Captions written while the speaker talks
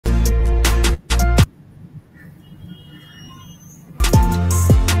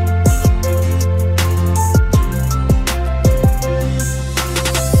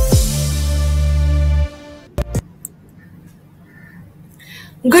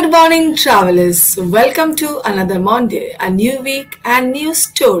Good morning, travelers. Welcome to another Monday, a new week, and new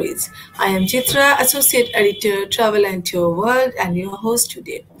stories. I am Chitra, Associate Editor, Travel and Tour World, and your host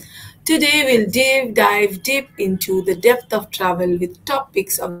today. Today, we'll dive deep into the depth of travel with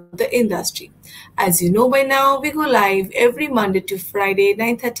topics of the industry. As you know by now, we go live every Monday to Friday,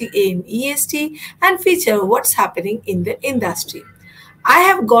 9:30 a.m. EST, and feature what's happening in the industry. I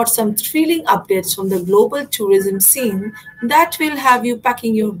have got some thrilling updates from the global tourism scene that will have you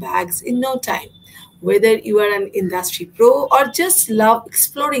packing your bags in no time. Whether you are an industry pro or just love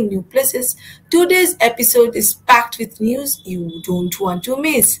exploring new places, today's episode is packed with news you don't want to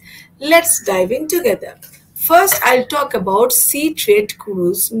miss. Let's dive in together. First, I'll talk about Sea Trade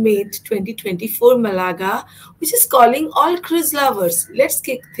Cruise Made 2024 Malaga, which is calling all cruise lovers. Let's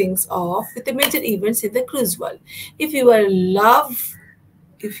kick things off with the major events in the cruise world. If you are love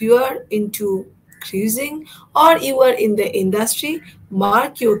if you are into cruising or you are in the industry,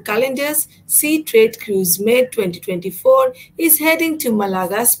 mark your calendars. Sea Trade Cruise Made 2024 is heading to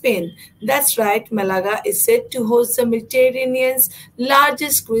Malaga, Spain. That's right, Malaga is set to host the Mediterranean's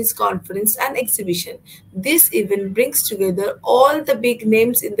largest cruise conference and exhibition. This event brings together all the big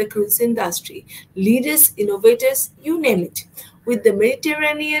names in the cruise industry, leaders, innovators, you name it. With the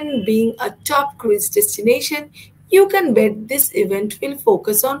Mediterranean being a top cruise destination, you can bet this event will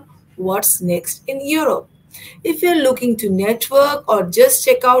focus on what's next in Europe. If you're looking to network or just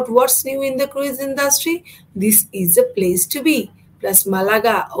check out what's new in the cruise industry, this is a place to be. Plus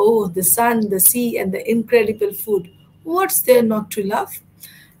Malaga, oh, the sun, the sea, and the incredible food. What's there not to love?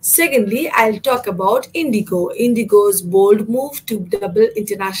 Secondly, I'll talk about Indigo. Indigo's bold move to double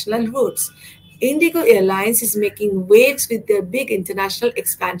international routes. Indigo Airlines is making waves with their big international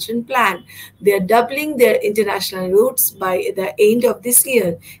expansion plan. They are doubling their international routes by the end of this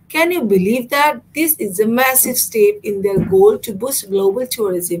year. Can you believe that? This is a massive step in their goal to boost global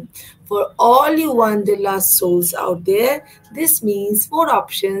tourism. For all you wanderlust souls out there, this means more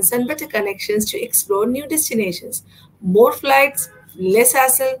options and better connections to explore new destinations. More flights, less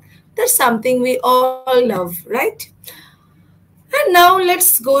hassle. That's something we all love, right? And now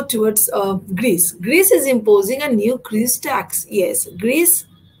let's go towards Greece. Greece is imposing a new cruise tax. Yes, Greece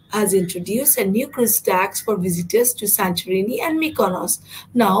has introduced a new cruise tax for visitors to Santorini and Mykonos.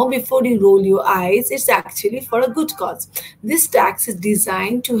 Now, before you roll your eyes, it's actually for a good cause. This tax is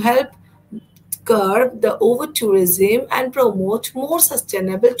designed to help curb the over tourism and promote more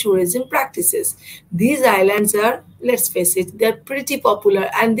sustainable tourism practices. These islands are, let's face it, they're pretty popular,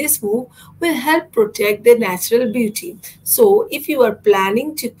 and this move will help protect their natural beauty. So, if you are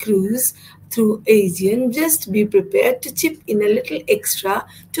planning to cruise through Asian, just be prepared to chip in a little extra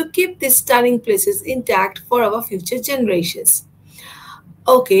to keep these stunning places intact for our future generations.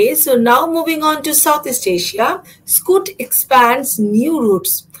 Okay, so now moving on to Southeast Asia, Scoot expands new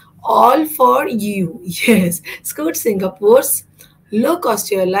routes, all for you. Yes, Scoot Singapore's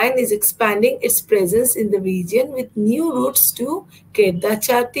low-cost airline is expanding its presence in the region with new routes to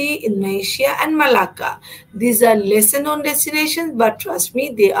Kertachati, Indonesia, and Malacca. These are lesser-known destinations, but trust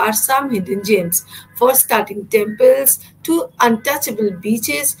me, there are some hidden gems. For starting temples to untouchable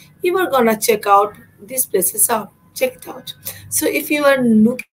beaches, you are gonna check out these places out. Check it out. So if you are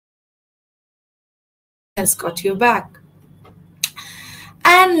looking, has got your back.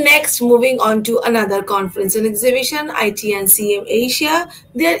 And next, moving on to another conference and exhibition, IT and CM Asia.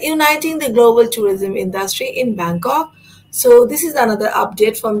 They are uniting the global tourism industry in Bangkok. So this is another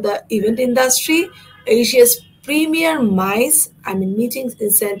update from the event industry. Asia's premier MICE, meetings,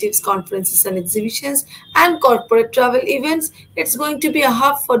 incentives, conferences and exhibitions and corporate travel events. It's going to be a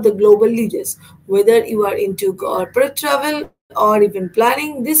hub for the global leaders. Whether you are into corporate travel or even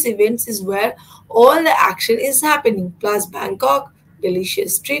planning, this event is where all the action is happening. Plus Bangkok,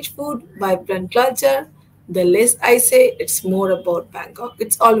 delicious street food, vibrant culture. The less I say, it's more about Bangkok.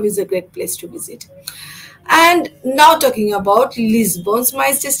 It's always a great place to visit. And now talking about Lisbon's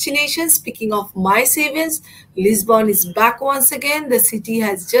MICE destination. Speaking of MICE events, Lisbon is back once again. The city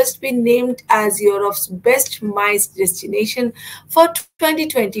has just been named as Europe's best MICE destination for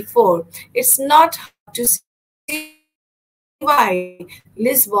 2024. It's not hard to see why.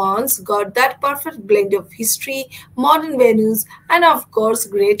 Lisbon's got that perfect blend of history, modern venues, and of course,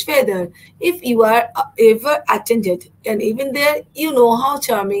 great weather. If you are ever attended and even there, you know how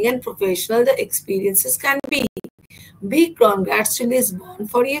charming and professional the experiences can be. Big congrats to Lisbon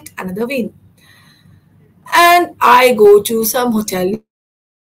for yet another win. And I go to some hotel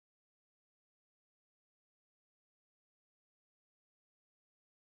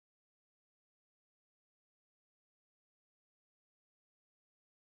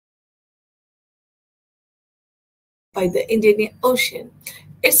by the Indian Ocean.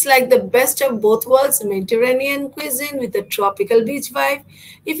 It's like the best of both worlds, Mediterranean cuisine with a tropical beach vibe.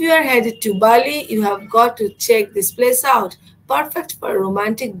 If you are headed to Bali, you have got to check this place out. Perfect for a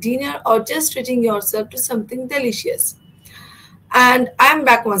romantic dinner or just treating yourself to something delicious. And I'm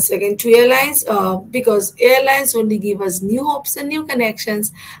back once again to airlines because airlines only give us new hopes and new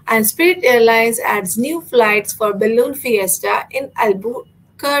connections. And Spirit Airlines adds new flights for Balloon Fiesta in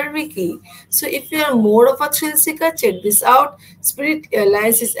Albuquerque. So if you are more of a thrill seeker, check this out. Spirit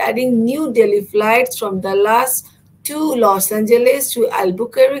Airlines is adding new daily flights from Dallas to Los Angeles to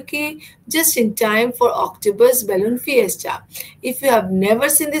Albuquerque just in time for October's Balloon Fiesta. If you have never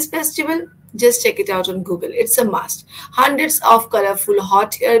seen this festival, just check it out on Google. It's a must. Hundreds of colorful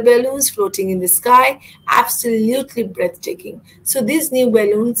hot air balloons floating in the sky, absolutely breathtaking. So these new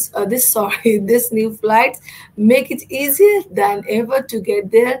balloons, these new flights make it easier than ever to get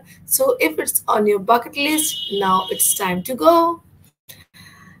there. So if it's on your bucket list, now it's time to go.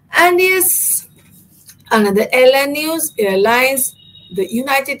 And yes, another airline news, airlines. The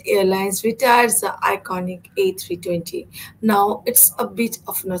United Airlines retires the iconic A320. Now it's a bit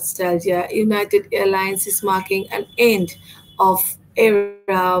of nostalgia. United Airlines is marking an end of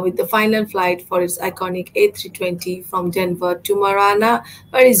era with the final flight for its iconic A320 from Denver to Marana,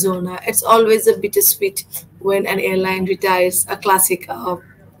 Arizona. It's always a bittersweet when an airline retires a classic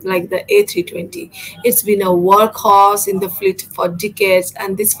like the A320. It's been a workhorse in the fleet for decades,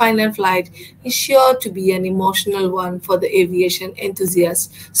 and this final flight is sure to be an emotional one for the aviation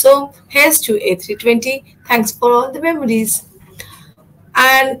enthusiasts. So, here's to A320. Thanks for all the memories.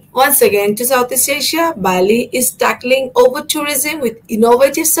 And once again, to Southeast Asia, Bali is tackling over tourism with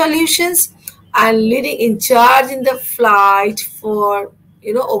innovative solutions and leading in charge in the flight for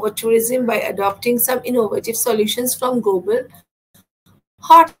over tourism by adopting some innovative solutions from global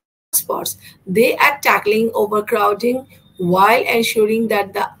hotspots. They are tackling overcrowding while ensuring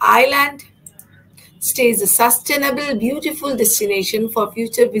that the island stays a sustainable, beautiful destination for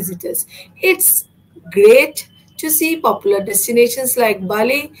future visitors. It's great to see popular destinations like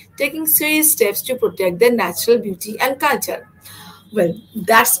Bali taking serious steps to protect their natural beauty and culture. Well,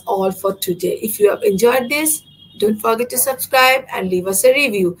 that's all for today. If you have enjoyed this, don't forget to subscribe and leave us a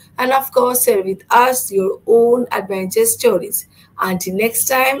review. And of course, share with us your own adventure stories. Until next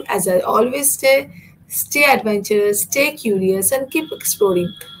time, as I always say, stay adventurous, stay curious, and keep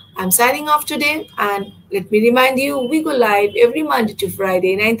exploring. I'm signing off today, and let me remind you, we go live every Monday to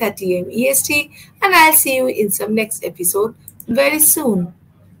Friday, 9:30 a.m. EST, and I'll see you in some next episode very soon.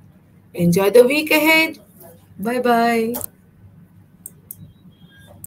 Enjoy the week ahead. Bye bye.